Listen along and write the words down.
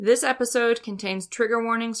This episode contains trigger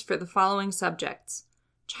warnings for the following subjects: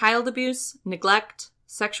 child abuse, neglect,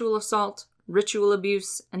 sexual assault, ritual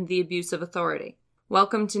abuse, and the abuse of authority.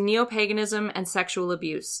 Welcome to Neo-Paganism and Sexual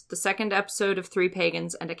Abuse, the second episode of Three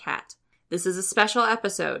Pagans and a Cat. This is a special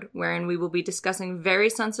episode wherein we will be discussing very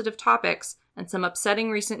sensitive topics and some upsetting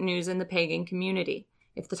recent news in the pagan community.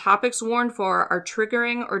 If the topics warned for are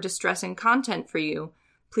triggering or distressing content for you,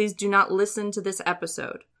 please do not listen to this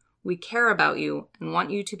episode. We care about you and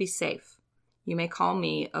want you to be safe. You may call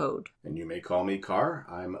me Ode. And you may call me Carr.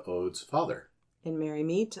 I'm Ode's father. And Merry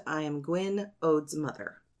Meet, I am Gwyn, Ode's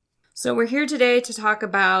mother. So we're here today to talk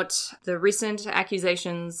about the recent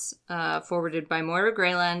accusations forwarded by Moira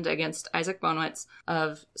Greyland against Isaac Bonewits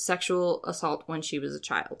of sexual assault when she was a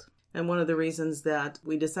child. And one of the reasons that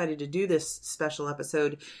we decided to do this special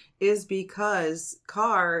episode is because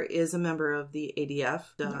Carr is a member of the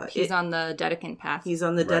ADF. He's on the Dedekind path. He's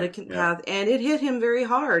on the Dedekind path, and it hit him very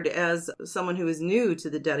hard as someone who is new to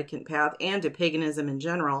the Dedekind path and to paganism in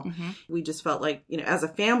general. Mm-hmm. We just felt like, as a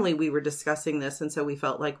family, we were discussing this, and so we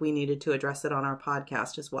felt like we needed to address it on our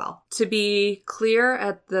podcast as well. To be clear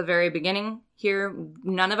at the very beginning here,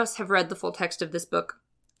 none of us have read the full text of this book.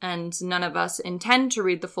 And none of us intend to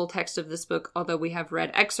read the full text of this book, although we have read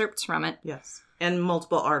excerpts from it. Yes. And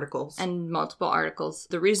multiple articles.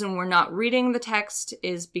 The reason we're not reading the text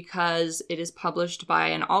is because it is published by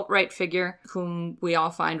an alt-right figure whom we all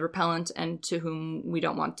find repellent and to whom we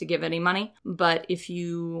don't want to give any money. But if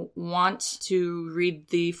you want to read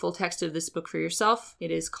the full text of this book for yourself, it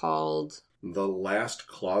is called The Last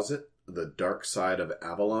Closet, The Dark Side of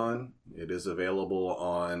Avalon. It is available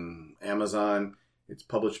on Amazon. It's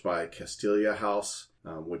published by Castilia House,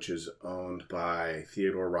 which is owned by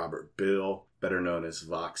Theodore Robert Bill, better known as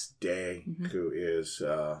Vox Day, who is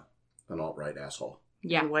an alt-right asshole.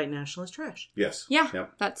 Yeah. White nationalist trash. Yes. Yeah,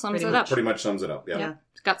 yep. That sums it up. Pretty much sums it up, yeah.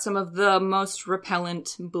 It's got some of the most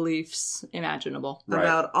repellent beliefs imaginable. Right.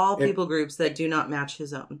 About all people groups that do not match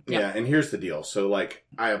his own. Yeah, and here's the deal. So,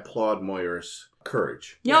 I applaud Moira's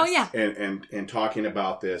courage. Oh, yeah. And talking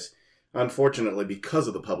about this. Unfortunately, because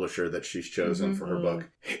of the publisher that she's chosen for her book,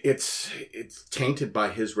 it's tainted by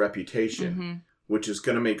his reputation, which is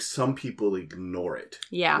going to make some people ignore it.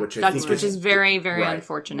 Yeah, which is very, very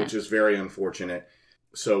unfortunate. Which is very unfortunate.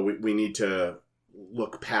 So we need to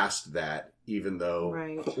look past that, even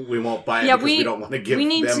though we won't buy it because we don't want to give them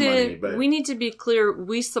money. But we need to be clear.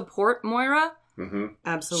 We support Moira. Mm-hmm.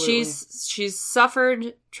 Absolutely. She's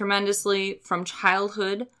suffered tremendously from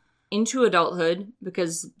childhood into adulthood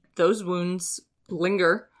because those wounds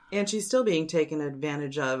linger. And she's still being taken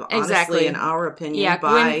advantage of, honestly, in our opinion,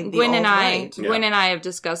 by Gwyn the and alt-right. Gwyn and I have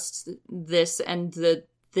discussed this and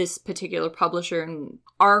this particular publisher, and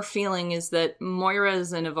our feeling is that Moira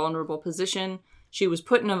is in a vulnerable position. She was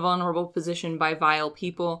put in a vulnerable position by vile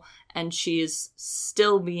people, and she is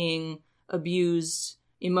still being abused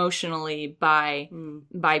emotionally by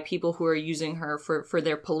people who are using her for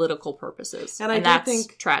their political purposes. And that's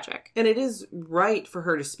tragic. And it is right for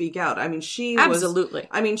her to speak out. I mean, she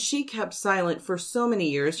kept silent for so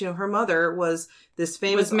many years. Her mother was this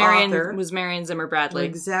famous author. Was Marion Zimmer Bradley.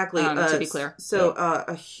 Exactly. To be clear. So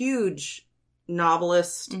a huge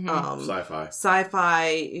novelist, sci-fi,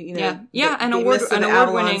 an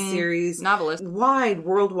award-winning series, novelist,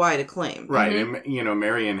 worldwide acclaim, right? And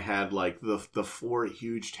Marion had the four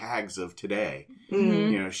huge tags of today.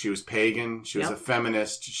 She was pagan, she was a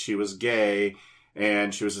feminist, she was gay,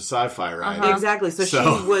 and she was a sci-fi writer. Exactly. So she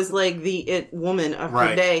was like the it woman of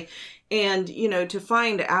her day. And, to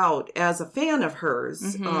find out, as a fan of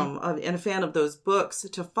hers, and a fan of those books,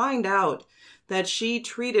 to find out that she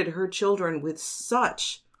treated her children with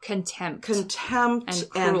such contempt and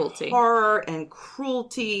cruelty. And horror and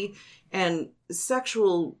cruelty and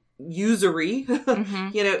sexual usury.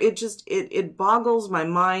 It boggles my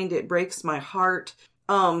mind. It breaks my heart.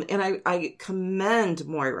 And I commend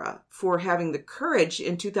Moira for having the courage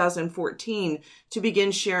in 2014 to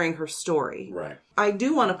begin sharing her story. Right. I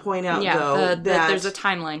do want to point out, though, that there's a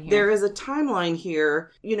timeline here. There is a timeline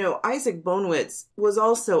here. Isaac Bonewits was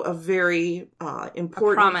also a very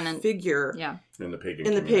important, prominent figure. Yeah. In the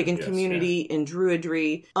pagan community, in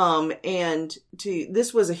Druidry.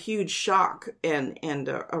 This was a huge shock and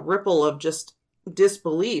a ripple of just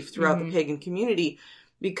disbelief throughout the pagan community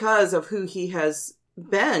because of who he has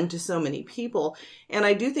been to so many people. And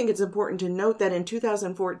I do think it's important to note that in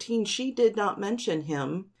 2014, she did not mention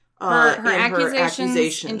him. Her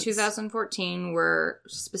accusations in 2014 were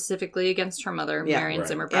specifically against her mother, Marion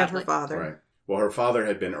Zimmer Bradley. And her father. Right. Well, her father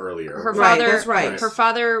had been earlier. Her Right, father, that's right. Her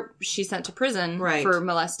father, she sent to prison Right. for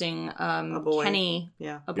molesting A boy. Kenny,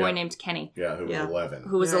 Yeah. a boy Yeah. named Kenny, Yeah, who was Yeah. 11.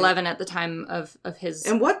 who was Right. 11 at the time of his.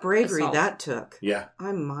 And what bravery assault. that took. Yeah.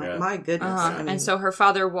 My goodness. I mean, And so her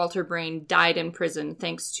father, Walter Brain, died in prison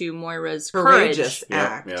thanks to Moira's courageous courage.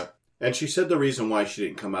 act. Yeah. And she said the reason why she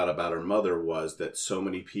didn't come out about her mother was that so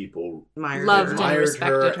many people Admired Loved her. and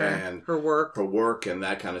respected her. and Her work. her work and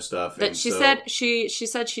that kind of stuff. That and she so- said she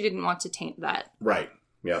said she didn't want to taint that Right.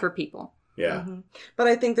 Yeah. for people. Yeah. Mhm. But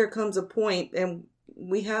I think there comes a point, and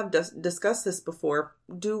we have discussed this before.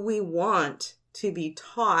 Do we want to be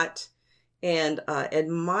taught and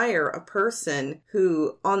admire a person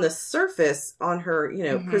who, on the surface, on her,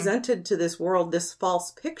 presented to this world this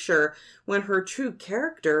false picture when her true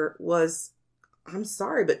character was, I'm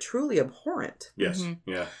sorry, but truly abhorrent? Yes. Mhm.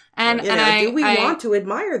 Yeah. And Do we want to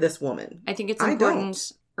admire this woman? I think it's I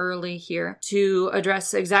important early here to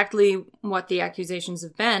address exactly what the accusations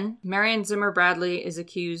have been. Marion Zimmer Bradley is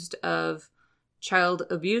accused of child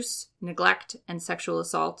abuse, neglect, and sexual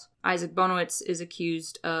assault. Isaac Bonowitz is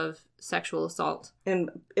accused of sexual assault. And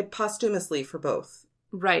posthumously for both.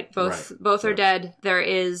 Right, both are Yeah. dead. There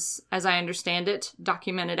is, as I understand it,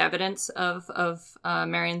 documented evidence of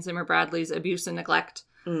Marion Zimmer Bradley's abuse and neglect.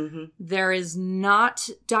 Mm-hmm. There is not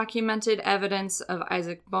documented evidence of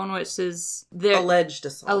Isaac Bonowitz's Alleged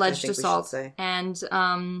assault. I think we should assault, say. and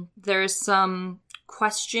there is some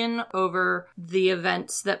question over the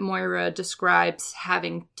events that Moira describes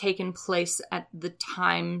having taken place at the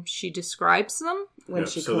time she describes them. When Yeah,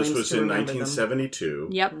 she so claims this was to in remember them. 1972.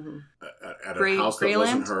 Yep. Mhm. At a Gray- house that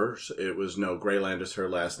wasn't Grayland? hers. It was Grayland is her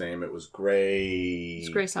last name. It was Gray. It's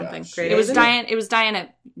Gray something. Gosh, Grayhaven? It was Diane. It was Diana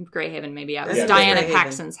Greyhaven, maybe. Yeah, it was Yeah, Diana Greyhaven.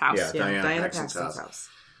 Paxton's house. Yeah. Yeah, Diana Paxton's house.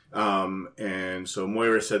 And so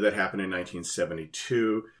Moira said that happened in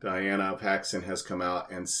 1972. Diana Paxton has come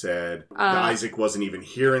out and said that Isaac wasn't even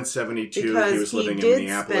here in 72. Because he was living did in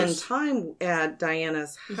Minneapolis. spend time at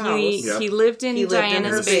Diana's house. He lived in He lived in in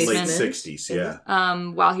Diana's her the late basement 60s,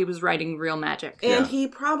 yeah. while he was writing Real Magic. And Yeah. he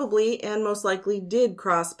probably and most likely did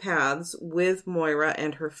cross paths with Moira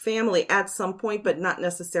and her family at some point, but not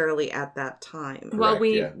necessarily at that time. Well,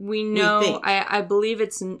 Correct, yeah. we know. think. I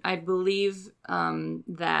believe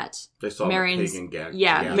that They saw Marion's pagan gag.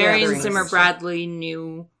 Marion gatherings. Zimmer Bradley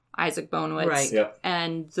knew Isaac Bonowitz, Right. Yep.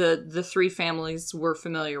 and the three families were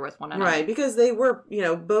familiar with one another. Right, because they were,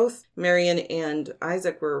 both Marion and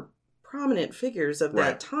Isaac were prominent figures of that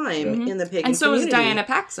Right. time in the pagan And so community. was Diana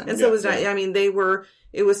Paxton. And so Yeah, was yeah. I mean,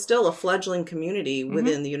 it was still a fledgling community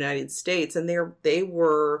within the United States, and they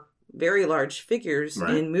were very large figures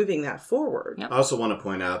Right. in moving that forward. Yep. I also want to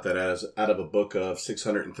point out that out of a book of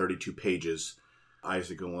 632 pages,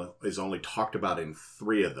 Isaac is only talked about in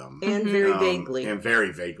 3 of them. And very vaguely. And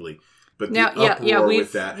very vaguely. But Now, the uproar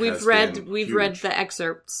with that we've has read been we've huge. read the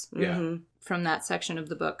excerpts Yeah. Mhm. from that section of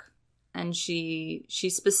the book, and she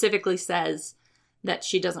specifically says that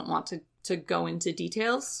she doesn't want to go into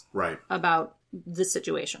details Right. about the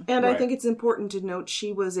situation. And I Right. think it's important to note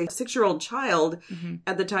she was a 6-year-old child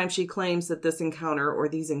at the time she claims that this encounter or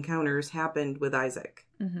these encounters happened with Isaac.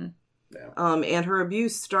 Mm-hmm. And her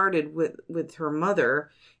abuse started with her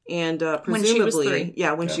mother, and presumably, When she was 3.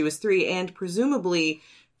 when she was 3, and presumably,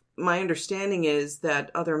 my understanding is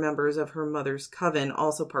that other members of her mother's coven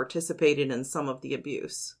also participated in some of the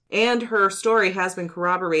abuse. And her story has been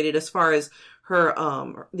corroborated as far as her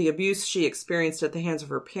the abuse she experienced at the hands of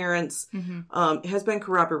her parents has been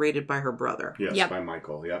corroborated by her brother. Yes, Yep. by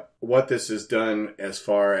Michael. Yep. What this has done as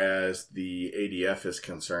far as the ADF is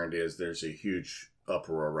concerned is there's a huge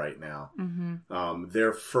uproar right now.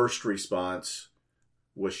 Their first response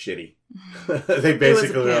was shitty. They It was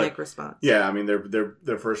basically a panic response. Yeah, I mean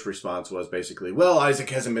their first response was basically, well, Isaac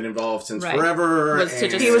hasn't been involved since Right. forever. Was to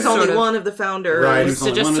and- just He was sort only of- one of the founders. Right. Was He's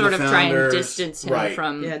to just one of sort the of try and founders. distance him Right.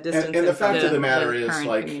 from distance and the him fact from of the matter is, current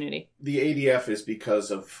like, community. the ADF is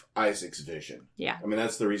because of Isaac's vision. Yeah. I mean,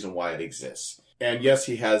 that's the reason why it exists. And yes,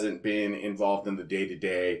 he hasn't been involved in the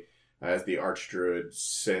day-to-day as the Archdruid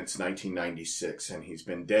since 1996, and he's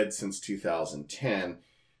been dead since 2010,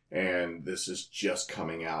 and this is just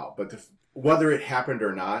coming out. But whether it happened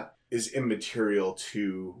or not is immaterial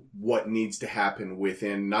to what needs to happen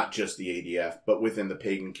within not just the ADF, but within the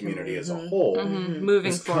pagan community as a whole.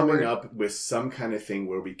 Moving Is forward. coming up with some kind of thing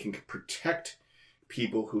where we can protect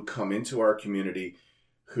people who come into our community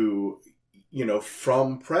who,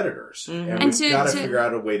 from predators. And And we've got to to- figure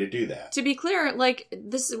out a way to do that. To be clear, like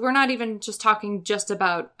this, we're not even just talking just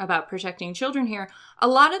about protecting children here. A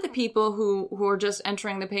lot of the people who are just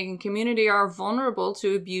entering the pagan community are vulnerable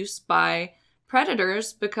to abuse by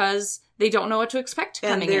predators because they don't know what to expect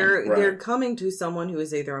coming and they're in. they're coming to someone who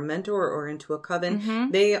is either a mentor or into a coven.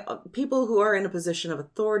 They people who are in a position of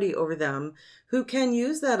authority over them, who can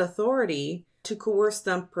use that authority to coerce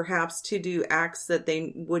them perhaps to do acts that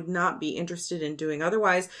they would not be interested in doing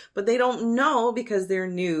otherwise, but they don't know because they're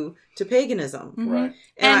new to paganism. Right.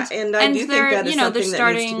 And I do think that is something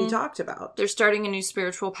that needs to be talked about. They're starting a new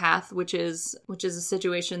spiritual path, which is a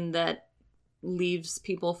situation that leaves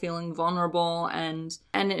people feeling vulnerable, and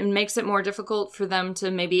it makes it more difficult for them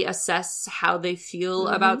to maybe assess how they feel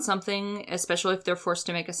about something, especially if they're forced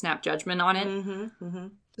to make a snap judgment on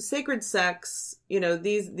it. Sacred sex,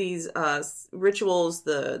 these rituals,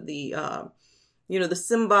 the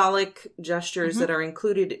symbolic gestures that are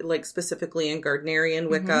included, like specifically in Gardnerian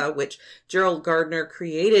Wicca, which Gerald Gardner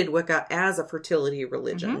created Wicca as a fertility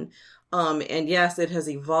religion. And yes, it has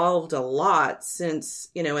evolved a lot since,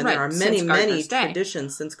 and there are many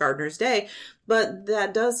traditions since Gardner's day, but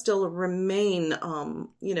that does still remain,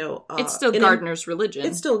 it's still Gardner's religion.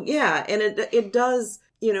 It's still, and it does,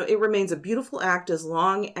 it remains a beautiful act as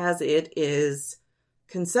long as it is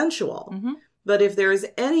consensual. But if there is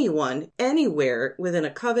anyone anywhere within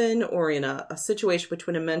a coven or in a situation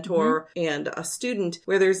between a mentor and a student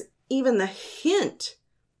where there's even the hint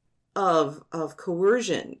of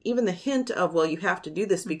coercion, even the hint of, well, you have to do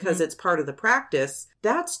this because it's part of the practice,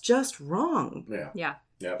 that's just wrong. Yeah.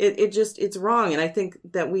 It's wrong. And I think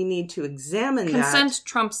that we need to examine Consent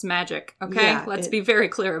trumps magic. Okay. Let's be very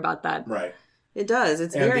clear about that. Right. It does.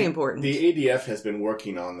 It's very important. The ADF has been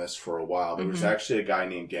working on this for a while. There was actually a guy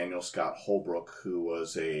named Daniel Scott Holbrook who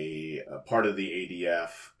was a part of the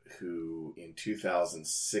ADF who in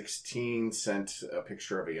 2016 sent a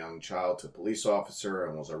picture of a young child to a police officer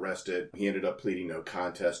and was arrested. He ended up pleading no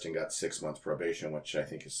contest and got 6 months probation, which I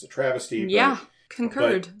think is a travesty.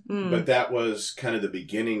 Concurred. But that was kind of the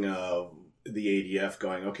beginning of the ADF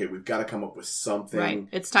going, okay, we've got to come up with something. Right.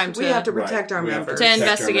 It's time to... We have to protect our members. To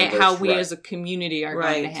investigate how we as a community are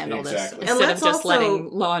going to handle this. Instead of just letting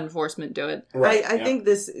law enforcement do it. Right. I think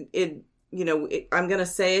this... I'm going to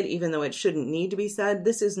say it, even though it shouldn't need to be said.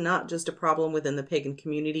 This is not just a problem within the pagan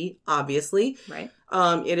community, obviously. Right.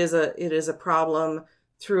 It is a problem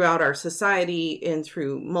throughout our society and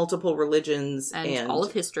through multiple religions and all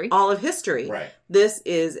of history. All of history. Right. This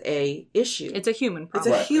is a issue. It's a human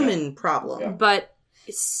problem. It's a human problem. Yeah. But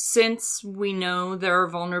since we know there are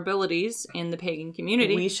vulnerabilities in the pagan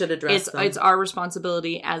community, we should address them. It's our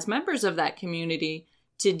responsibility as members of that community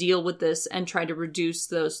to deal with this and try to reduce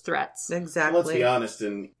those threats. Exactly. Let's be honest,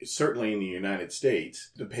 and certainly in the United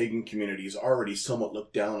States, the pagan community is already somewhat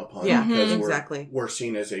looked down upon because we're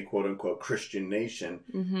seen as a quote-unquote Christian nation,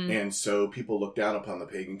 and so people look down upon the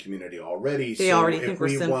pagan community already. They already think we're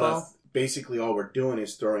sinful. Basically, all we're doing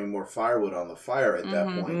is throwing more firewood on the fire at that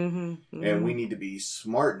point, and we need to be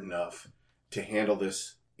smart enough to handle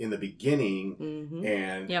this in the beginning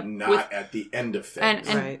and not at the end of things.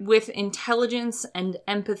 And with intelligence and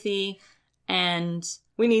empathy, and...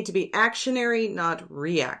 we need to be actionary, not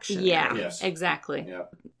reactionary. Yeah, exactly.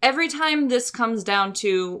 Yep. Every time this comes down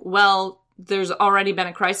to, well, there's already been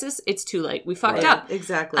a crisis, it's too late. We fucked up.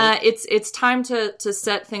 Exactly. It's time to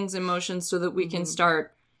set things in motion so that we can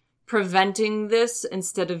start preventing this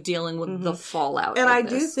instead of dealing with the fallout and of I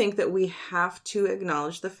this. do think that we have to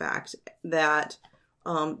acknowledge the fact that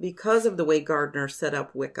because of the way Gardner set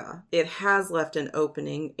up Wicca, it has left an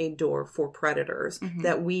opening, a door for predators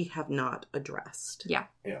that we have not addressed. Yeah.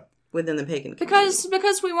 Within the pagan community.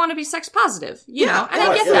 Because we want to be sex positive, you know, and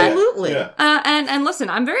I get that. Absolutely. And listen,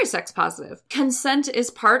 I'm very sex positive. Consent is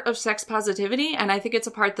part of sex positivity, and I think it's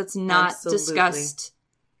a part that's not discussed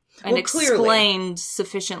and explained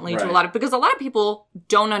sufficiently to a lot of, because a lot of people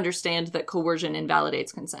don't understand that coercion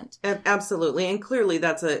invalidates consent. Absolutely. And clearly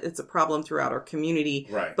it's a problem throughout our community,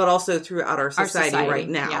 right, but also throughout our society right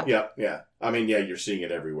now. Yeah. I mean, you're seeing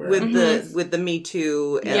it everywhere. With the Me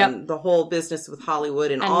Too and the whole business with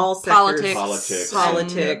Hollywood and all sectors. Politics.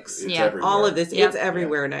 All of this. It's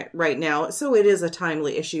everywhere right now. So it is a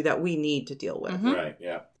timely issue that we need to deal with. Right,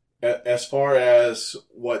 yeah. As far as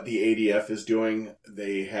what the ADF is doing,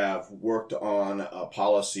 they have worked on a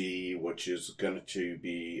policy which is going to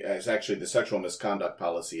be, as actually the sexual misconduct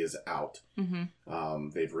policy is out.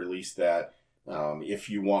 They've released that. If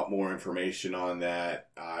you want more information on that,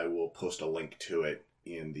 I will post a link to it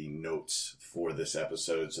in the notes for this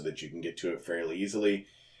episode so that you can get to it fairly easily.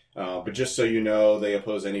 But just so you know, they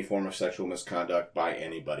oppose any form of sexual misconduct by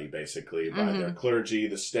anybody, basically, by their clergy,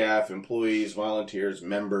 the staff, employees, volunteers,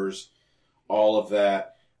 members, all of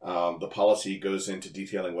that. The policy goes into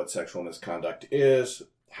detailing what sexual misconduct is,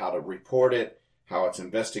 how to report it, how it's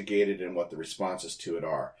investigated, and what the responses to it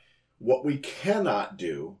are. What we cannot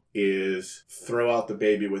do is throw out the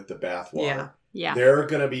baby with the bathwater. Yeah. Yeah. There are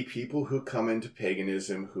going to be people who come into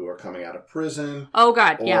paganism who are coming out of prison. Oh,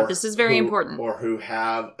 God. Yeah, this is very important. Or who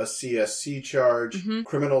have a CSC charge.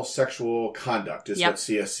 Criminal sexual conduct is what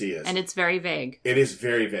CSC is. And it's very vague. It is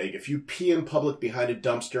very vague. If you pee in public behind a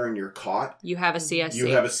dumpster and you're caught, you have a CSC. You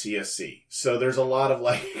have a CSC. So there's a lot of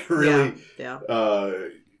really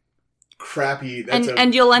crappy.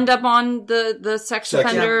 And you'll end up on the sex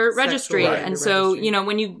offender registry. Right. And so,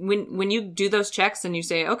 when you do those checks and you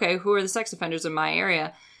say, okay, who are the sex offenders in my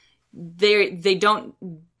area?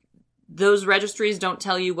 Those registries don't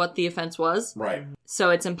tell you what the offense was. Right.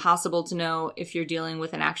 So it's impossible to know if you're dealing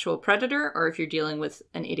with an actual predator or if you're dealing with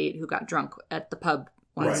an idiot who got drunk at the pub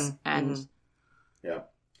once. Right. And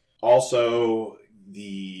also,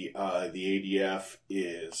 the ADF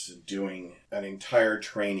is doing an entire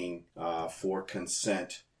training for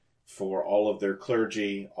consent for all of their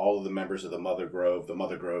clergy, all of the members of the Mother Grove. The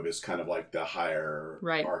Mother Grove is kind of like the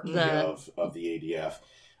hierarchy of the ADF.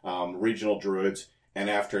 Regional Druids. And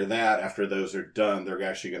after those are done, they're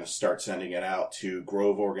actually going to start sending it out to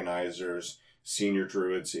Grove organizers, senior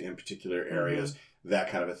Druids in particular areas. That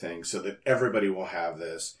kind of a thing, so that everybody will have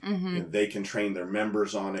this. And they can train their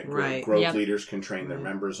members on it. Right. Growth leaders can train their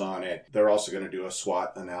members on it. They're also going to do a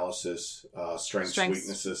SWOT analysis, strengths.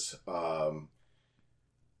 Weaknesses. I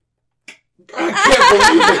can't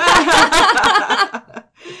believe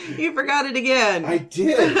it. You forgot it again. I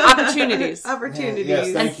did. Opportunities.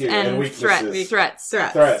 Yes, thank you. And weaknesses. Threats,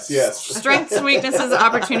 yes. Strengths, weaknesses,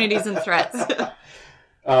 opportunities, and threats.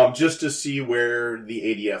 Just to see where the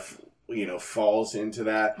ADF falls into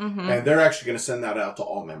that. And they're actually going to send that out to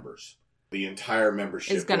all members. The entire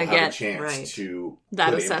membership is going to get a chance to that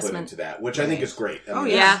put assessment into that, which I think is great. I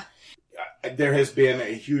mean, there has been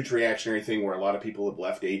a huge reactionary thing where a lot of people have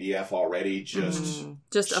left ADF already, just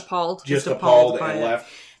appalled, and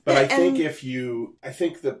left. But I think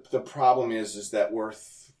the problem is that we're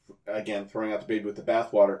again throwing out the baby with the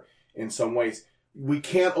bathwater. In some ways, we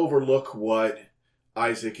can't overlook what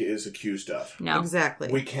Isaac is accused of. No. Exactly.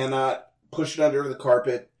 We cannot push it under the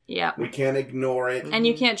carpet. Yeah. We can't ignore it. And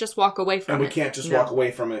you can't just walk away from it. And we can't just walk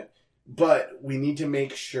away from it. But we need to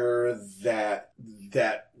make sure that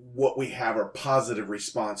what we have are positive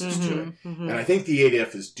responses to it. And I think the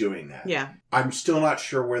ADF is doing that. Yeah. I'm still not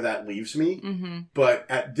sure where that leaves me. But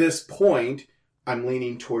at this point, I'm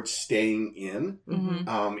leaning towards staying in.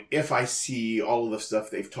 If I see all of the stuff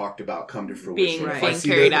they've talked about come to fruition, if I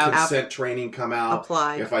see the consent training come out,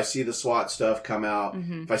 if I see the SWAT stuff come out,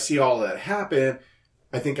 if I see all of that happen,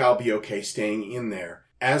 I think I'll be okay staying in there.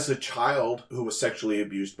 As a child who was sexually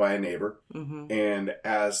abused by a neighbor, and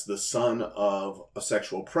as the son of a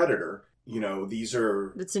sexual predator,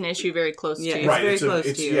 it's an issue very close to you. Right.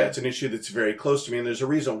 It's an issue that's very close to me. And there's a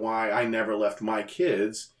reason why I never left my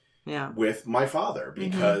kids with my father,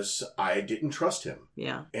 because I didn't trust him.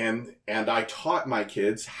 Yeah. And I taught my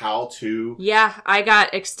kids how to... Yeah, I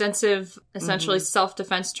got extensive, essentially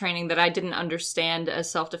self-defense training that I didn't understand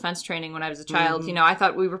as self-defense training when I was a child. I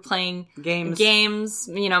thought we were playing games.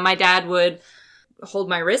 My dad would hold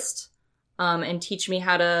my wrist and teach me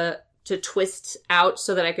how to twist out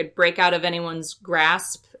so that I could break out of anyone's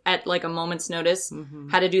grasp at like a moment's notice.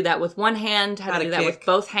 How to do that with one hand, how to do that with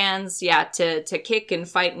both hands. To kick and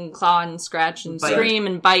fight and claw and scratch and scream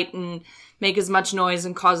and bite and make as much noise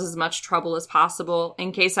and cause as much trouble as possible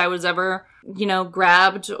in case I was ever,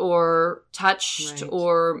 grabbed or touched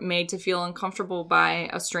or made to feel uncomfortable by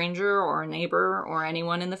a stranger or a neighbor or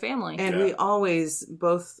anyone in the family. And we always,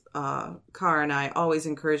 both Cara and I, always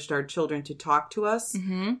encouraged our children to talk to us.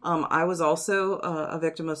 I was also a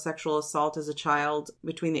victim of sexual assault as a child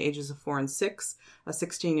between the ages of 4 and 6. A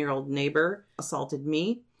 16-year-old neighbor assaulted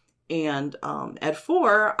me. And at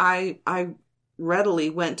 4, I readily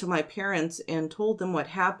went to my parents and told them what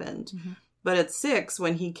happened. But at 6,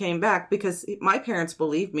 when he came back, because my parents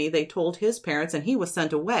believed me, they told his parents and he was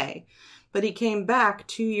sent away. But he came back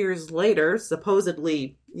 2 years later,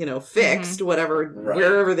 supposedly, fixed,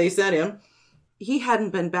 wherever they sent him. He hadn't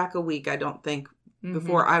been back a week, I don't think,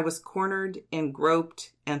 before I was cornered and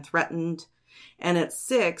groped and threatened. And at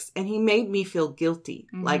 6, and he made me feel guilty,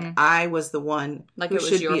 like I was the one who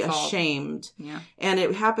should be ashamed. Yeah. And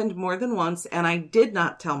it happened more than once, and I did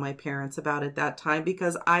not tell my parents about it that time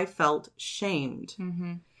because I felt shamed.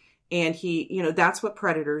 And he, that's what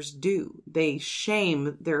predators do. They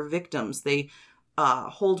shame their victims. They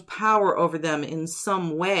hold power over them in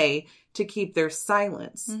some way to keep their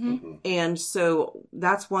silence. And so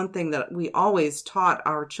that's one thing that we always taught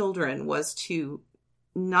our children was to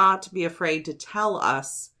not be afraid to tell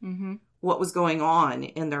us what was going on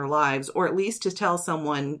in their lives, or at least to tell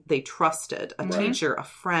someone they trusted, a teacher, a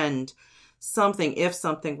friend, something, if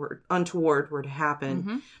something were untoward were to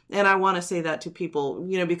happen. And I want to say that to people,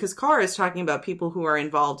 because Cara is talking about people who are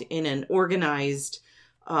involved in an organized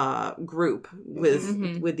group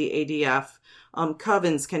with the ADF.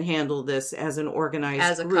 Covens can handle this as an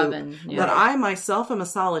organized group. Coven, but I myself am a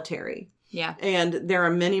solitary. Yeah. And there are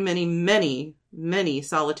many, many, many, many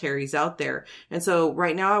solitaries out there. And so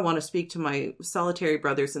right now I want to speak to my solitary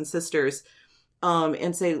brothers and sisters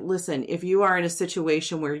and say, listen, if you are in a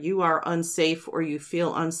situation where you are unsafe or you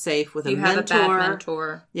feel unsafe with a mentor. You have a bad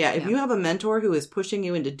mentor. Yeah, if you have a mentor who is pushing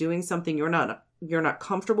you into doing something you're not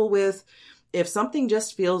comfortable with, if something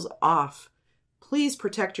just feels off, please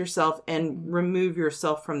protect yourself and remove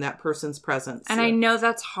yourself from that person's presence. And I know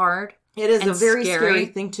that's hard. It is a very scary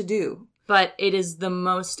thing to do. But it is the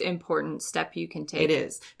most important step you can take. It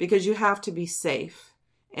is. Because you have to be safe.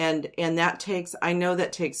 And that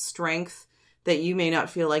takes strength that you may not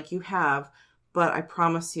feel like you have, but I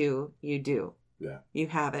promise you, you do. Yeah. You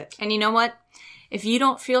have it. And you know what? If you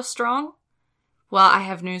don't feel strong, well, I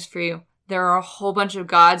have news for you. There are a whole bunch of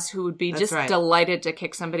gods who would be delighted to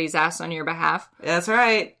kick somebody's ass on your behalf. That's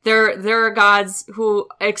right. There are gods who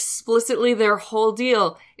explicitly their whole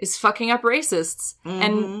deal is fucking up racists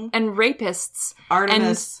and rapists.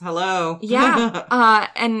 Artemis, hello. Yeah.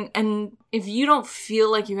 And if you don't feel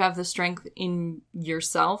like you have the strength in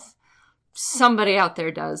yourself, somebody out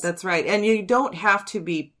there does. That's right. And you don't have to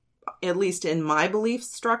be, at least in my belief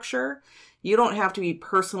structure, you don't have to be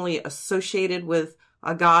personally associated with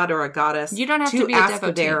a god or a goddess. You don't have to be ask a devotee.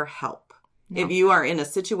 For their help. No. If you are in a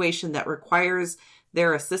situation that requires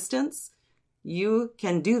their assistance, you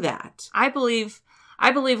can do that. I believe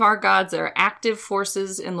our gods are active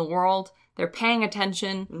forces in the world. They're paying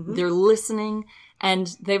attention. They're listening.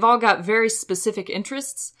 And they've all got very specific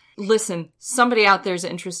interests. Listen, somebody out there is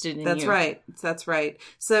interested in you. That's right. That's right.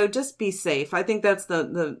 So just be safe. I think that's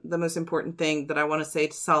the most important thing that I want to say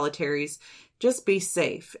to solitaries. Just be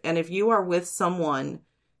safe. And if you are with someone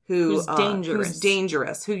who's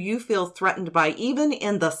dangerous, who you feel threatened by, even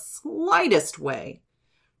in the slightest way,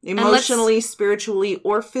 emotionally, spiritually,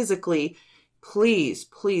 or physically, please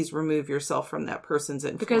remove yourself from that person's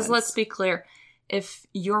influence. Because let's be clear, if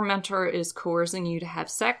your mentor is coercing you to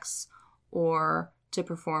have sex or to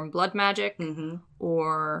perform blood magic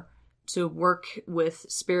or to work with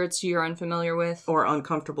spirits you're unfamiliar with. Or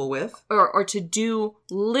uncomfortable with. Or to do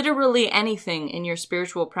literally anything in your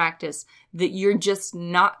spiritual practice that you're just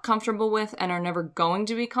not comfortable with and are never going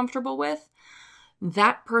to be comfortable with,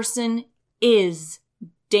 that person is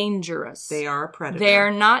dangerous. They are a predator. They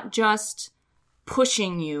are not just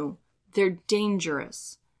pushing you. They're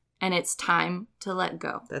dangerous. And it's time to let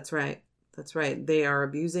go. That's right. That's right. They are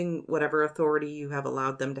abusing whatever authority you have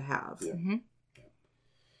allowed them to have. Yeah.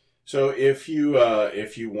 So if you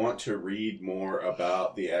want to read more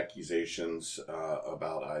about the accusations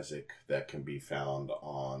about Isaac, that can be found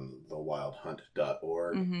on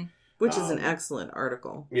thewildhunt.org. Which is an excellent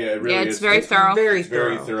article. Yeah, it really is. It's very thorough. Very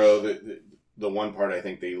thorough. The one part I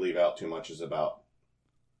think they leave out too much is about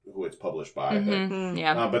who it's published by.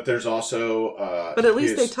 But there's also... but at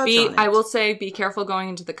least they touch on it. I will say, be careful going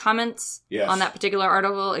into the comments on that particular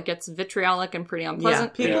article. It gets vitriolic and pretty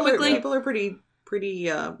unpleasant quickly. People are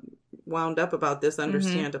pretty wound up about this,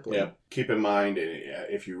 understandably. Yeah. Keep in mind,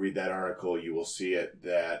 if you read that article, you will see it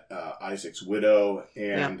that Isaac's widow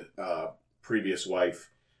and previous wife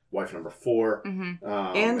number 4,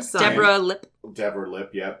 and son. Deborah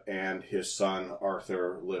Lipp, and his son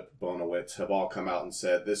Arthur Lipp Bonowitz have all come out and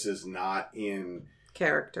said this is not in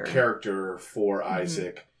character for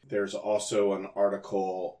Isaac. There's also an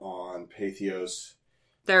article on Pathos.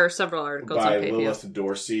 There are several articles by on Pathos. Lilith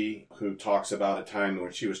Dorsey, who talks about a time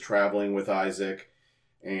when she was traveling with Isaac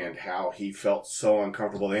and how he felt so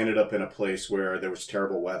uncomfortable. They ended up in a place where there was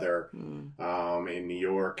terrible weather in New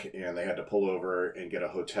York, and they had to pull over and get a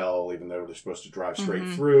hotel, even though they're supposed to drive straight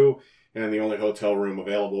through. And the only hotel room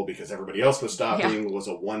available, because everybody else was stopping, was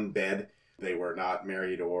a 1-bed. They were not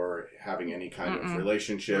married or having any kind of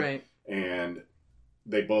relationship. Right. And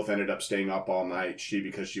they both ended up staying up all night. She,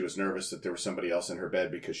 because she was nervous that there was somebody else in her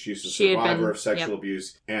bed because she's a survivor of sexual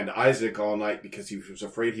abuse. And Isaac all night because he was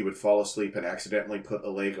afraid he would fall asleep and accidentally put a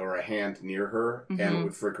leg or a hand near her and it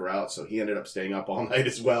would freak her out. So he ended up staying up all night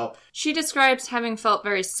as well. She describes having felt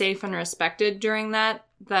very safe and respected during that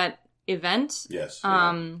event. Yes.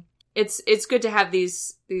 It's good to have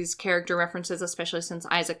these character references, especially since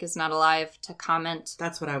Isaac is not alive, to comment.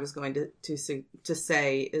 That's what I was going to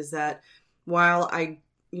say, is that while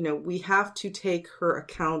we have to take her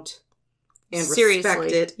account and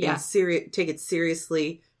respect it and take it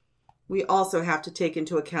seriously, we also have to take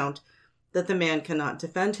into account that the man cannot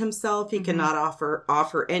defend himself. He cannot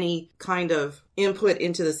offer any kind of input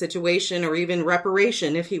into the situation or even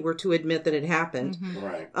reparation if he were to admit that it happened.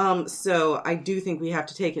 Right. So I do think we have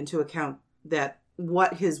to take into account that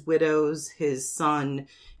what his widows, his son,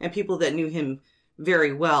 and people that knew him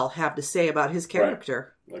very well have to say about his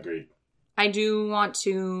character. Right. Agreed. I do want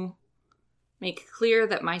to make clear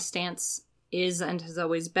that my stance is and has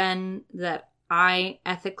always been that I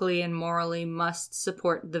ethically and morally must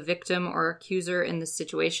support the victim or accuser in this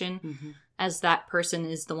situation, as that person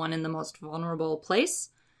is the one in the most vulnerable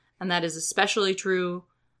place. And that is especially true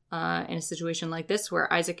in a situation like this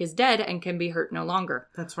where Isaac is dead and can be hurt no longer.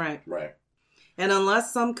 That's right. Right. And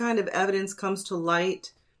unless some kind of evidence comes to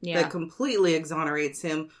light that completely exonerates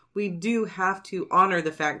him, we do have to honor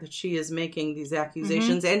the fact that she is making these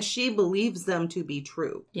accusations and she believes them to be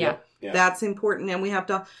true. Yeah. Yeah. That's important, and we have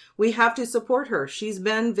to support her. She's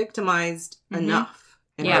been victimized enough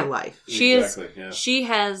in her life. She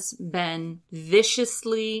has been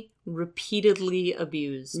viciously, repeatedly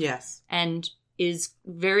abused. Yes. And is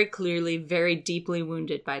very clearly, very deeply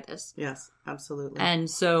wounded by this. Yes, absolutely. And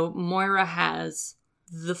so Moira has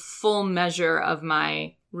the full measure of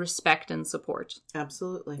my respect and support.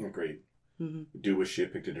 Absolutely. Agreed. Do wish she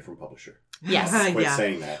had picked a different publisher. Yes. Quit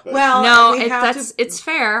saying that. But. Well, no, it's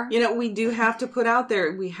fair. You know, we do have to put out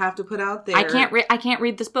there. I can't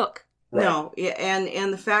read this book. Right. No,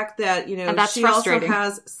 and the fact that, you know, and that's she also frustrating.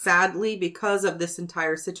 has, sadly, because of this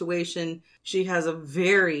entire situation, she has a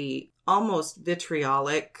very almost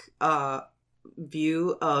vitriolic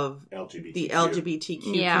view of the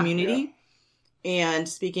LGBTQ community. Yeah. And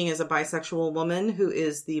speaking as a bisexual woman who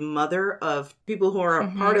is the mother of people who are a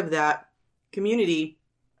part of that community,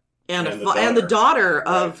 and the daughter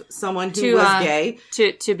of someone who was gay.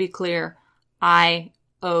 To be clear, I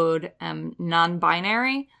am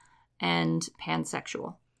non-binary and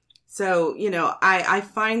pansexual. So, you know, I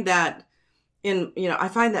find that I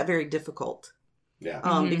find that very difficult.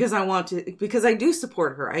 Yeah. Because I do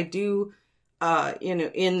support her. I do,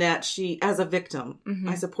 in that she, as a victim,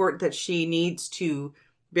 I support that she needs to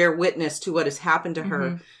bear witness to what has happened to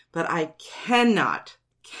her. But I cannot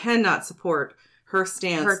support her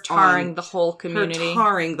stance her tarring the whole community. Her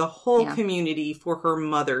tarring the whole community for her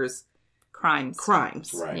mother's crimes.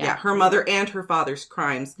 Right. Yeah, her mother and her father's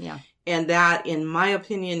crimes. Yeah. And that, in my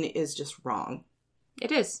opinion, is just wrong.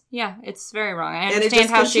 It is. Yeah, it's very wrong. I understand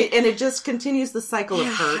how and it just continues the cycle of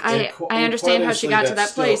hurt. I understand how she got to that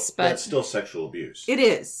place, but that's still sexual abuse. It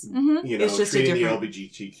is. You know, it's just treating the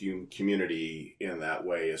LGBTQ community in that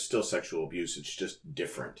way is still sexual abuse. It's just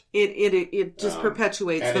different. It just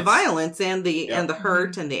perpetuates the violence and the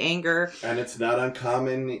hurt and the anger. And it's not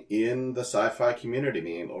uncommon in the sci-fi community. I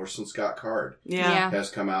mean, Orson Scott Card has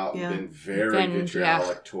come out and been very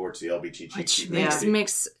vitriolic towards the LGBTQ community.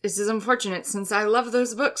 This is unfortunate since I love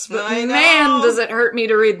those books, but man, does it hurt me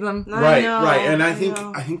to read them. Right. And I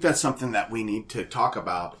think that's something that we need to talk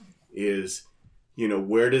about is, you know,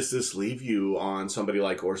 where does this leave you on somebody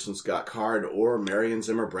like Orson Scott Card or Marion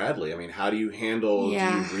Zimmer Bradley? I mean, how do you handle, do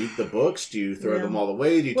you read the books? Do you throw them all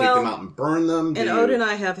away? Do you take them out and burn them? And Ode and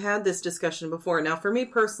I have had this discussion before. Now, for me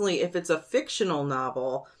personally, if it's a fictional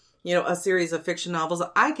novel, you know, a series of fiction novels,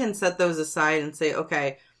 I can set those aside and say,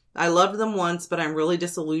 okay, I loved them once, but I'm really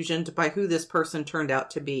disillusioned by who this person turned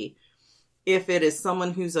out to be. If it is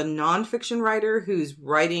someone who's a nonfiction writer, whose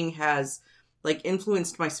writing has like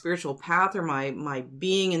influenced my spiritual path or my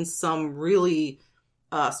being in some really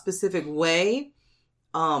specific way,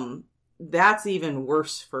 that's even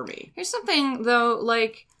worse for me. Here's something though,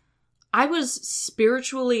 like, I was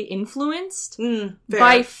spiritually influenced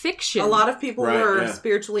by fiction. A lot of people were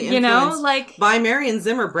spiritually influenced, by Marion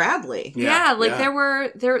Zimmer Bradley. There's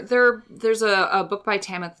a book by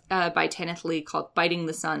Tanith Lee called Biting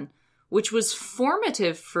the Sun, which was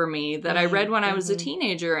formative for me that I read when I was a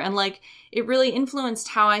teenager, and like it really influenced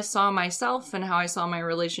how I saw myself and how I saw my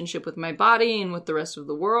relationship with my body and with the rest of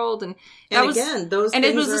the world. And it was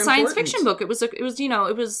a science fiction book.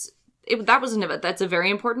 That's a very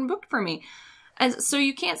important book for me. And so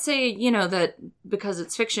you can't say, you know, that because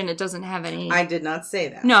it's fiction, it doesn't have any... I did not say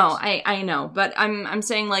that. No, I know. But I'm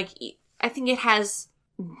saying, like, I think it has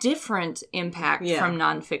different impact from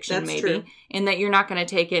nonfiction, that's maybe. True. In that you're not going to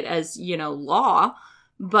take it as, you know, law.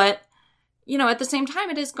 But, you know, at the same time,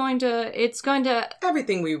 it's going to...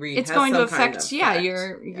 Everything we read it's has going to some kind affect, of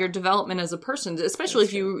your development as a person, especially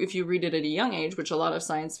if you read it at a young age, which a lot of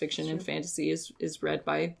science fiction and fantasy is read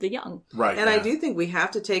by the young. Right. And I do think we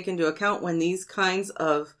have to take into account when these kinds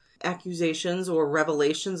of accusations or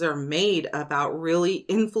revelations are made about really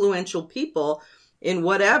influential people in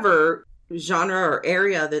whatever genre or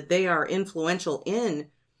area that they are influential in,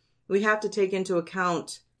 we have to take into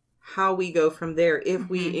account how we go from there if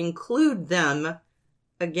we include them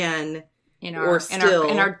again in or still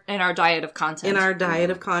in our diet of content. in our diet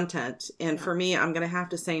of content. And for me, I'm going to have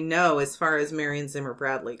to say no as far as Marion Zimmer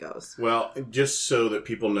Bradley goes. Well, just so that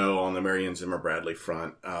people know, on the Marion Zimmer Bradley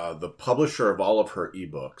front, the publisher of all of her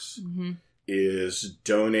ebooks is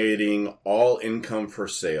donating all income for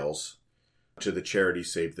sales to the charity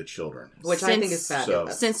Save the Children. Which I think is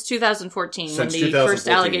fabulous. Since 2014, when Since the 2014, first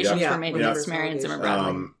allegations yeah. were made Yeah. against Marion Zimmer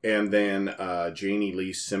Bradley. And then Janie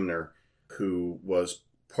Lee Simner, who was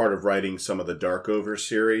part of writing some of the Darkover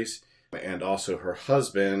series, and also her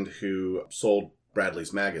husband, who sold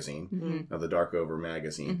Bradley's magazine, the Darkover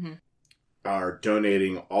magazine, are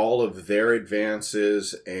donating all of their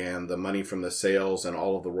advances and the money from the sales and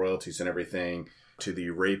all of the royalties and everything to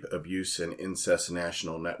the Rape, Abuse, and Incest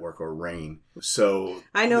National Network, or RAIN. So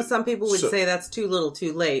I know some people would say that's too little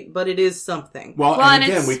too late, but it is something. Well, and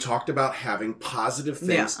again, we talked about having positive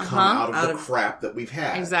things come out of the crap that we've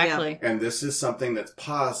had. Exactly. Yeah. And this is something that's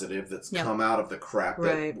positive that's come out of the crap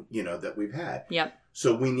that, that we've had. Yep.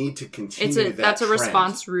 So we need to continue that's a trend.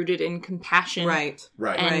 response rooted in compassion. Right.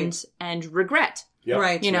 And regret. Yep.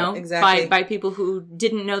 Right. Exactly. By people who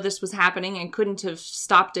didn't know this was happening and couldn't have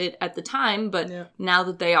stopped it at the time, but now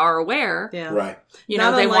that they are aware, right.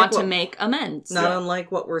 They want to make amends. Not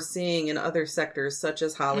unlike what we're seeing in other sectors, such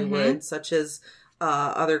as Hollywood, such as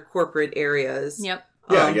other corporate areas. Yep.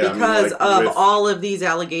 Because of all of these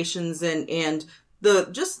allegations and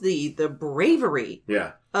the bravery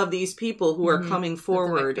of these people who are coming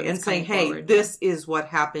forward and saying, hey, this is what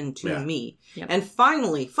happened to me. Yep. And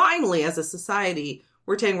finally, as a society,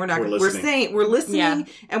 we're saying we're listening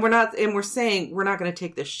and we're saying we're not going to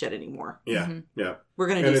take this shit anymore. Yeah. Yeah. We're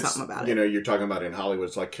going to do something about it. You're talking about in Hollywood,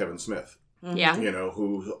 it's like Kevin Smith. Yeah.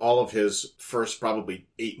 Who all of his first probably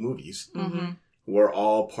 8 movies were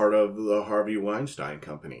all part of the Harvey Weinstein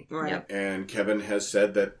Company. Right. Yep. And Kevin has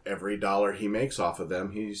said that every dollar he makes off of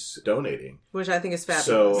them, he's donating. Which I think is fabulous.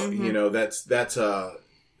 So,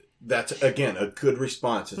 that's again, a good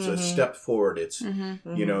response. It's a step forward. It's,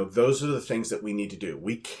 those are the things that we need to do.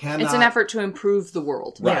 We cannot... It's an effort to improve the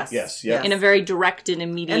world. Right. Yes. In a very direct and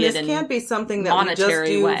immediate and this can't be something that we just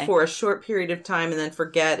do for a short period of time and then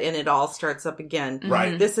forget and it all starts up again.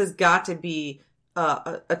 Right. This has got to be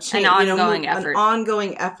a change, an ongoing effort. An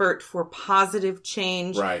ongoing effort for positive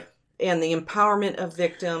change. Right. And the empowerment of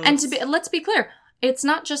victims. And let's be clear, it's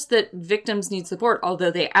not just that victims need support,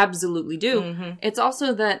 although they absolutely do. It's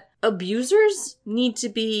also that abusers need to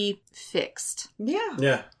be fixed. Yeah.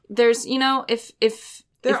 Yeah. There's, if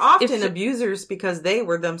they're often abusers because they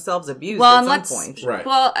were themselves abused at some point. Right.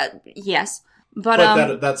 Well, yes.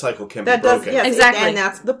 But that cycle can be broken. Yes, exactly. And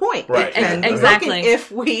that's the point. Right. Exactly. If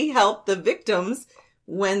we help the victims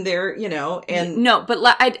when they're, and... No, but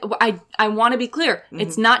I want to be clear.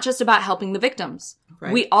 It's not just about helping the victims.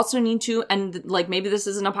 Right. We also need to, and maybe this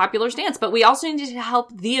isn't a popular stance, but we also need to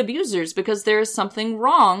help the abusers because there is something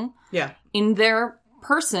wrong in their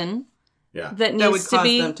person that needs that would to cause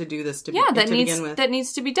be them to do this to begin with. That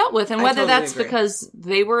needs to be dealt with. And whether that's agree. because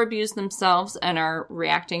they were abused themselves and are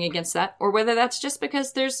reacting against that, or whether that's just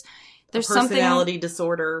because there's personality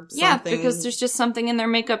disorder. Yeah, because there's just something in their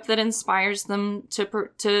makeup that inspires them to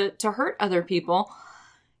hurt other people.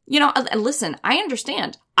 Listen, I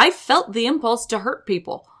understand. I felt the impulse to hurt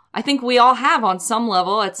people. I think we all have, on some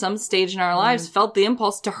level, at some stage in our lives, felt the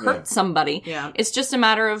impulse to hurt somebody. Yeah. It's just a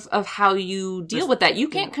matter of how you deal with that. You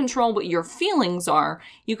can't control what your feelings are.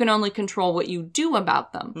 You can only control what you do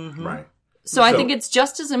about them. Right. So I think it's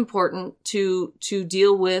just as important to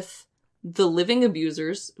deal with the living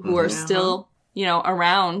abusers who are still,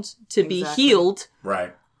 around to be healed.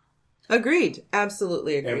 Right. Agreed.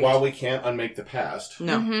 Absolutely agreed. And while we can't unmake the past,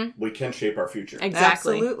 we can shape our future.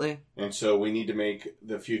 Exactly. Absolutely. And so we need to make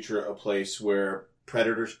the future a place where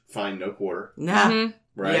predators find no quarter. Nah.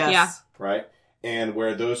 Right? Yes. Yeah. Right? And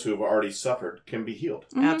where those who have already suffered can be healed.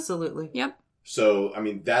 Absolutely. Yep. So,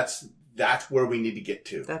 that's where we need to get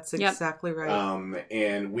to. That's exactly right.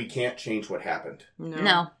 And we can't change what happened.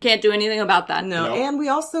 No. Can't do anything about that. No. And we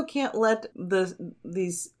also can't let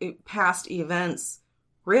these past events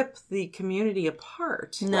rip the community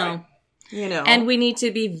apart. No. Right. And we need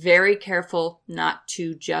to be very careful not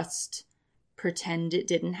to just pretend it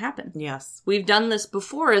didn't happen. Yes. We've done this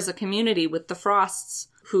before as a community with the Frosts,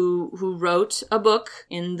 who wrote a book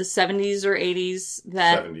in the 70s or 80s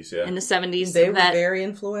that... 70s, yeah. In the 70s. They were very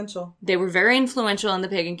influential. They were very influential in the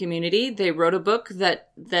pagan community. They wrote a book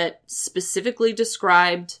that specifically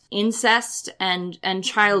described incest and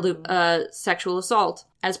child sexual assault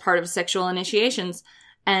as part of sexual initiations.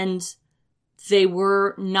 And they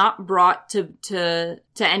were not brought to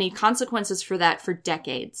any consequences for that for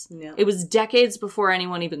decades. Yeah. It was decades before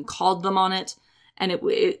anyone even called them on it. And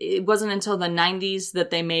it wasn't until the 90s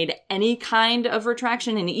that they made any kind of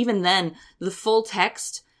retraction. And even then, the full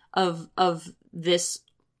text of this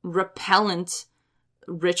repellent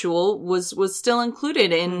ritual was still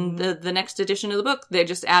included in the next edition of the book. They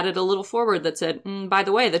just added a little foreword that said, by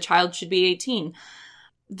the way, the child should be 18.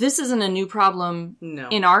 This isn't a new problem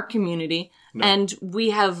in our community. No. And we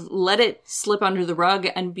have let it slip under the rug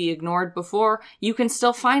and be ignored before. You can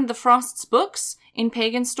still find the Frost's books in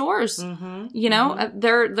pagan stores. Mm-hmm. You know,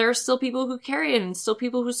 there are still people who carry it and still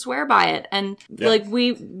people who swear by it. And like,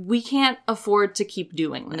 we can't afford to keep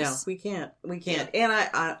doing this. No, we can't. We can't. And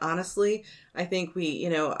I honestly, I think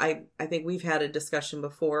I think we've had a discussion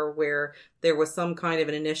before where there was some kind of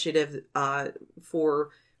an initiative, for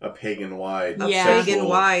a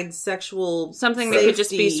pagan-wide sexual something safety. That could just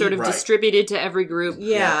be sort of distributed to every group.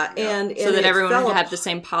 And so that everyone would have the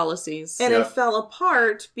same policies. And it fell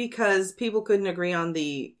apart because people couldn't agree on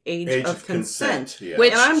the age of consent. Yeah.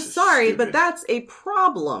 Which, and I'm sorry, but that's a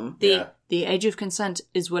problem. The age of consent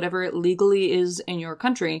is whatever it legally is in your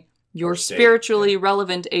country. Your spiritually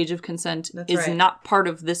relevant age of consent is not part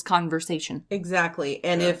of this conversation. Exactly.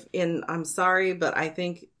 And I'm sorry, but I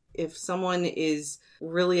think if someone is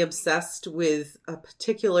really obsessed with a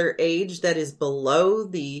particular age that is below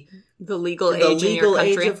the legal age in your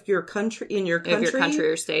country, age of your country, in your country, of your country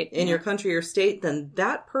or state, your country or state, then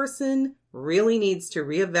that person really needs to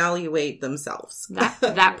reevaluate themselves.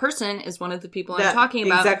 That person is one of the people I'm talking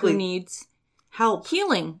about who needs help,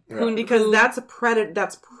 healing, because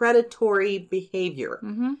that's predatory behavior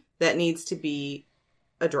that needs to be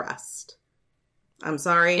addressed. I'm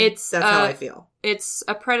sorry. That's how I feel. It's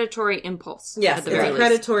a predatory impulse. Yes, it's a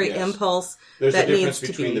predatory impulse. There's that a difference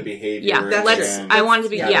needs between to the behavior. Yeah, I want to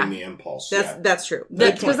be. The impulse. That's true.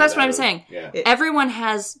 Because that's what I'm saying. Yeah. Everyone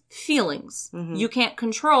has feelings. Mm-hmm. You can't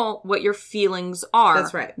control what your feelings are.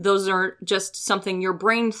 That's right. Those are just something your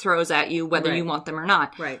brain throws at you, whether you want them or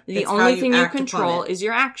not. Right. The only thing you control is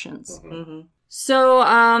your actions. Mm-hmm. Mm-hmm. So,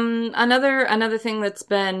 another thing that's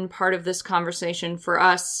been part of this conversation for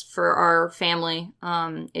us, for our family,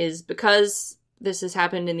 is because this has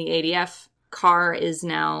happened in the ADF, Carr is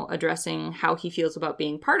now addressing how he feels about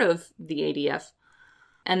being part of the ADF.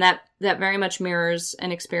 And that very much mirrors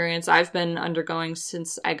an experience I've been undergoing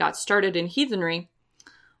since I got started in heathenry,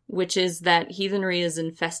 which is that heathenry is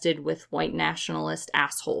infested with white nationalist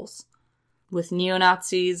assholes, with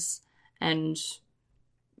neo-Nazis and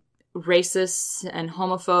racists and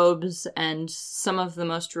homophobes and some of the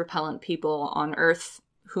most repellent people on earth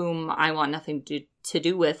whom I want nothing to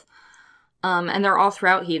do with. And they're all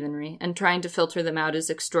throughout heathenry, and trying to filter them out is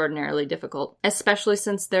extraordinarily difficult, especially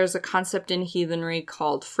since there's a concept in heathenry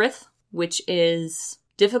called frith, which is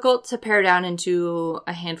difficult to pare down into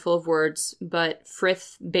a handful of words, but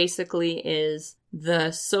frith basically is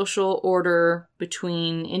the social order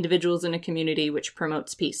between individuals in a community which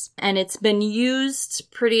promotes peace. And it's been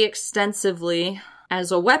used pretty extensively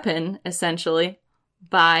as a weapon, essentially,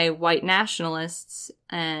 by white nationalists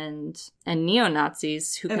and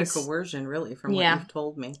neo-Nazis who a coercion, really, from what you've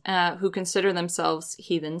told me, who consider themselves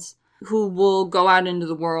heathens, who will go out into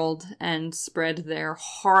the world and spread their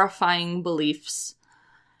horrifying beliefs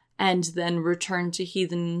and then return to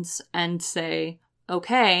heathens and say,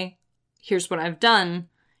 okay, here's what I've done.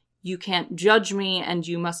 You can't judge me and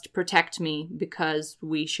you must protect me because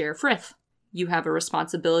we share frith. You have a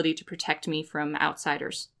responsibility to protect me from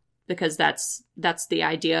outsiders. Because that's the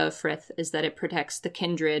idea of frith, is that it protects the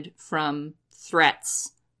kindred from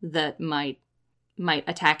threats that might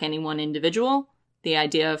attack any one individual. The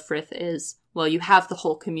idea of frith is, well, you have the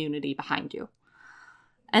whole community behind you.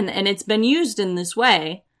 And it's been used in this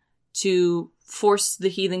way to force the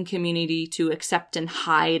heathen community to accept and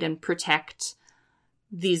hide and protect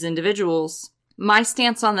these individuals. My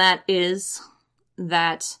stance on that is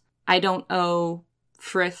that I don't owe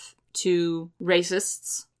frith to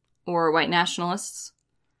racists or white nationalists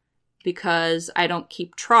because I don't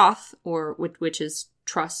keep troth, or which is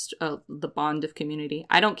trust, the bond of community.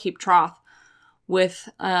 I don't keep troth with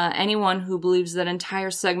anyone who believes that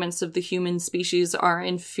entire segments of the human species are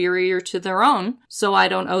inferior to their own, so I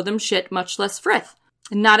don't owe them shit, much less frith.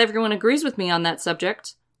 Not everyone agrees with me on that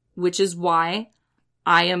subject, which is why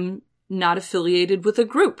I am not affiliated with a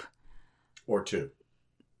group. Or two.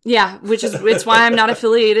 Yeah, it's why I'm not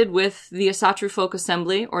affiliated with the Asatru Folk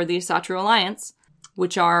Assembly or the Asatru Alliance,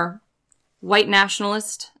 which are white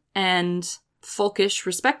nationalist and folkish,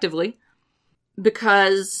 respectively,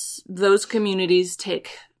 because those communities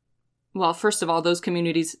first of all, those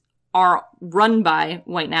communities are run by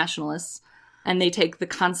white nationalists, and they take the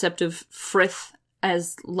concept of frith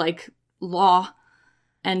as like law,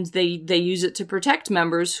 and they use it to protect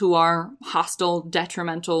members who are hostile,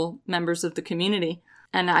 detrimental members of the community.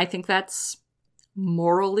 And I think that's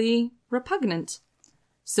morally repugnant.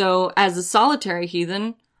 So as a solitary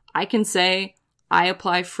heathen, I can say I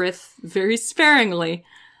apply frith very sparingly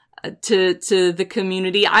to the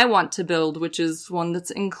community I want to build, which is one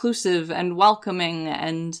that's inclusive and welcoming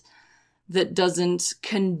and that doesn't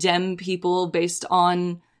condemn people based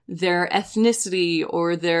on their ethnicity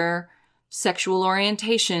or their sexual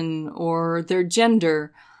orientation or their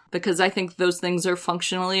gender, because I think those things are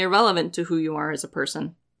functionally irrelevant to who you are as a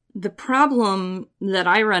person. The problem that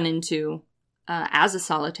I run into as a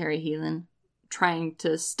solitary heathen trying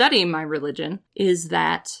to study my religion is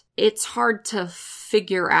that it's hard to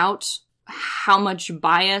figure out how much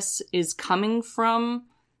bias is coming from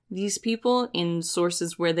these people in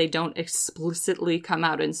sources where they don't explicitly come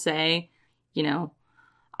out and say, you know,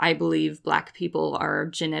 I believe Black people are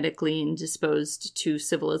genetically indisposed to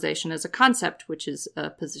civilization as a concept, which is a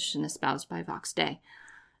position espoused by Vox Day,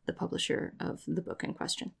 the publisher of the book in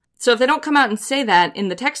question. So if they don't come out and say that in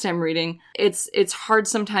the text I'm reading, it's hard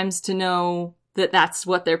sometimes to know that that's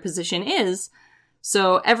what their position is.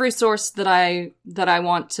 So every source that I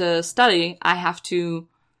want to study, I have to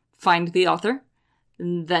find the author,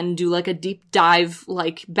 and then do like a deep dive,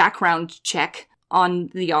 like background check on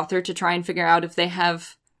the author to try and figure out if they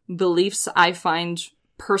have beliefs I find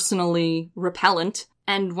personally repellent.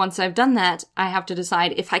 And once I've done that, I have to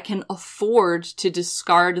decide if I can afford to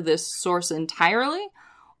discard this source entirely,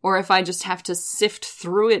 or if I just have to sift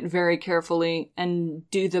through it very carefully and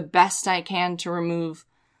do the best I can to remove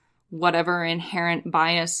whatever inherent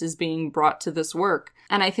bias is being brought to this work.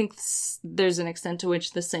 And I think there's an extent to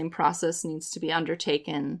which the same process needs to be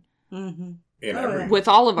undertaken with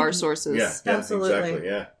all of our sources. Yeah, absolutely. Exactly,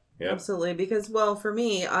 yeah. Yep. Absolutely, because, well, for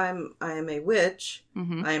me, I am a witch.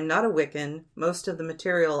 I am not a Wiccan. Most of the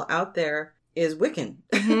material out there is Wiccan.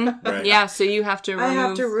 Right. Yeah, so you have to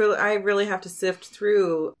remove... I really have to sift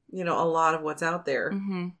through, a lot of what's out there.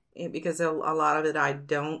 Because a lot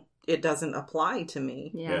of it doesn't apply to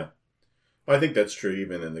me. Yeah. Well, I think that's true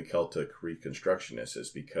even in the Celtic Reconstructionists, is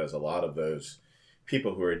because a lot of those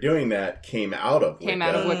people who are doing that came out of Wicca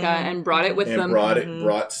and brought it with them.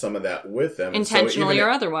 Brought some of that with them. Intentionally or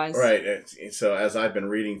otherwise. Right. So as I've been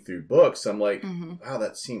reading through books, I'm like, wow,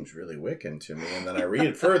 that seems really Wiccan to me. And then I read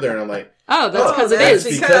it further and I'm like, that's because it is.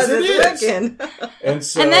 Because it's Wiccan. And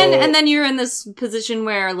so... And then you're in this position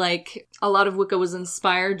where, like, a lot of Wicca was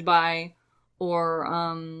inspired by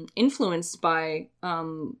or influenced by...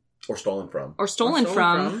 Or stolen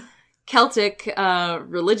from Celtic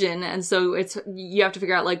religion, and so you have to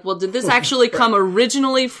figure out, like, well, did this actually come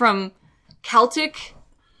originally from Celtic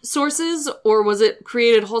sources, or was it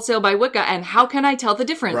created wholesale by Wicca? And how can I tell the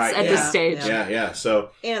difference at this stage? Yeah.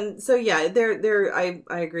 There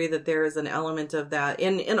I agree that there is an element of that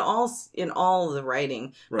in all of the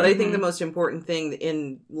writing. Right. But I think the most important thing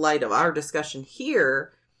in light of our discussion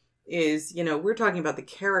here is, we're talking about the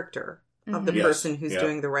character of the person who's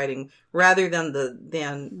doing the writing, rather than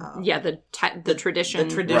the tradition,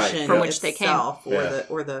 from which they came,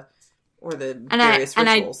 or the various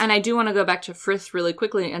rituals. And I do want to go back to Frith really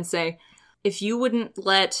quickly and say, if you wouldn't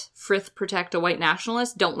let Frith protect a white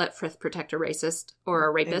nationalist, don't let Frith protect a racist or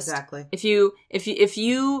a rapist. Exactly. If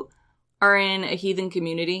you are in a heathen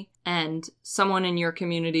community and someone in your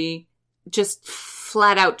community just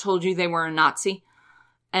flat out told you they were a Nazi,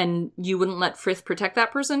 and you wouldn't let Frith protect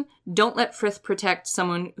that person, don't let Frith protect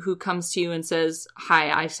someone who comes to you and says, hi,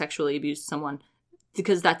 I sexually abused someone.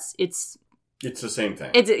 Because it's the same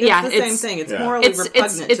thing. It's the same thing. It's morally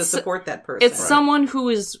repugnant to support that person. It's someone who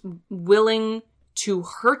is willing to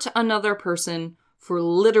hurt another person for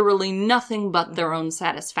literally nothing but their own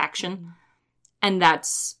satisfaction. And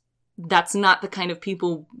that's not the kind of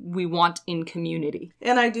people we want in community.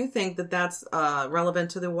 And I do think that that's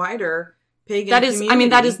relevant to the wider pagan community.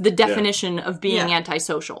 That is the definition of being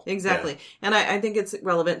antisocial. Exactly. Yeah. And I think it's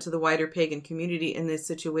relevant to the wider pagan community in this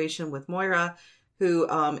situation with Moira, who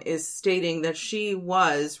is stating that she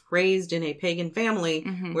was raised in a pagan family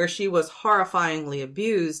where she was horrifyingly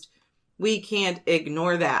abused. We can't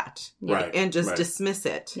ignore that and just dismiss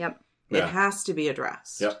it. Yep. It has to be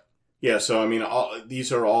addressed. Yep. Yeah, so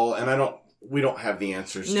these are all, and we don't have the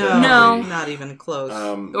answers. No, not even close.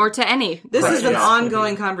 Or to any. This is an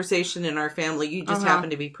ongoing conversation in our family. You just happen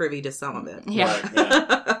to be privy to some of it. Yeah. Right,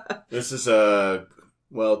 yeah. This is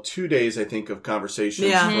 2 days, I think, of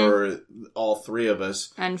conversations for all three of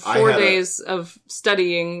us. And 4 days of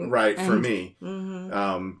studying. Right, for me.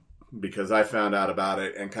 Because I found out about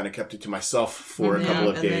it and kind of kept it to myself for a couple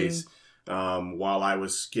of days. while I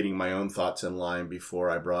was getting my own thoughts in line before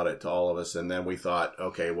I brought it to all of us. And then we thought,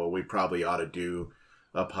 okay, well, we probably ought to do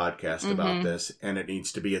a podcast about this, and it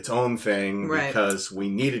needs to be its own thing because we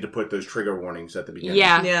needed to put those trigger warnings at the beginning.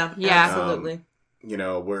 Yeah, absolutely. You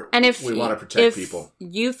know, we want to protect if people.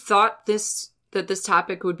 You thought that this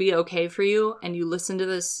topic would be okay for you, and you listen to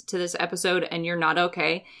this episode, and you're not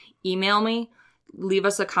okay, email me. Leave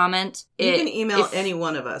us a comment. You can email any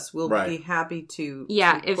one of us. We'll be happy to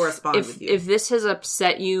correspond with you. If this has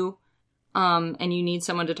upset you, and you need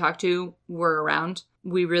someone to talk to, we're around.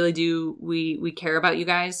 We really do. We care about you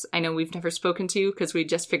guys. I know we've never spoken to you because we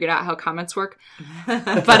just figured out how comments work.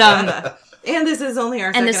 But and this is only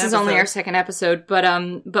our second episode.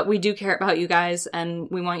 But we do care about you guys, and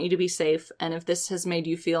we want you to be safe. And if this has made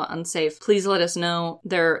you feel unsafe, please let us know.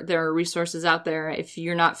 There are resources out there. If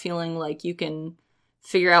you're not feeling like you can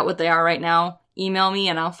figure out what they are right now, email me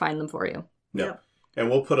and I'll find them for you. Yep. And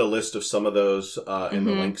we'll put a list of some of those in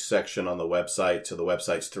the links section on the website. So the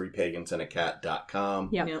website's 3pagansandacat.com.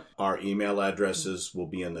 Yep. Our email addresses will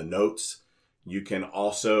be in the notes. You can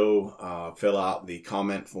also fill out the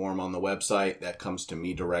comment form on the website. That comes to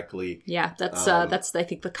me directly. Yeah, that's I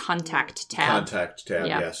think the contact tab. Contact tab,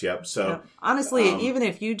 yes, yep. So honestly, even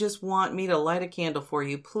if you just want me to light a candle for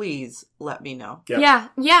you, please let me know.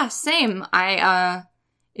 Yep. Yeah, same.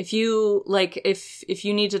 If you if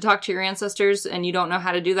you need to talk to your ancestors and you don't know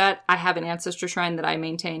how to do that, I have an ancestor shrine that I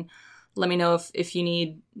maintain. Let me know if you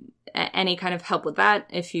need any kind of help with that.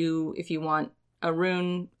 If you want a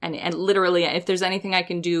rune and literally if there's anything I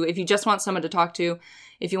can do, if you just want someone to talk to,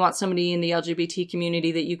 if you want somebody in the LGBT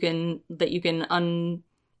community that you can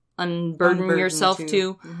unburden yourself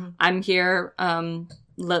to, I'm here.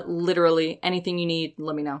 Literally anything you need,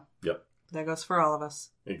 let me know. Yep. That goes for all of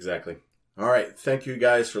us. Exactly. All right. Thank you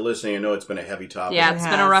guys for listening. I know it's been a heavy topic. Yeah, it's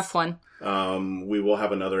been a rough one. We will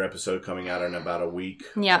have another episode coming out in about a week.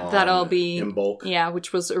 Yeah, that'll be in bulk. Yeah,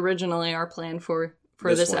 which was originally our plan for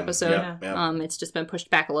this episode. Yeah. It's just been pushed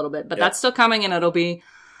back a little bit, but that's still coming, and it'll be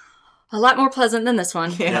a lot more pleasant than this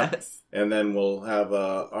one. Yes. And then we'll have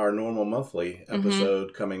our normal monthly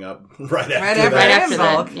episode coming up right after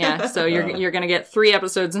that. Yeah. So you're gonna get 3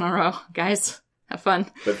 episodes in a row, guys. Have fun.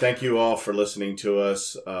 But thank you all for listening to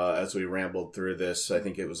us as we rambled through this. I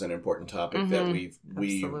think it was an important topic that we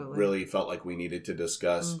really felt like we needed to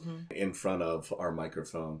discuss in front of our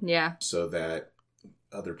microphone. Yeah. So that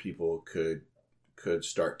other people could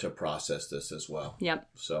start to process this as well. Yep.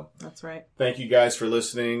 So that's right. Thank you guys for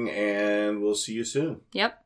listening, and we'll see you soon. Yep.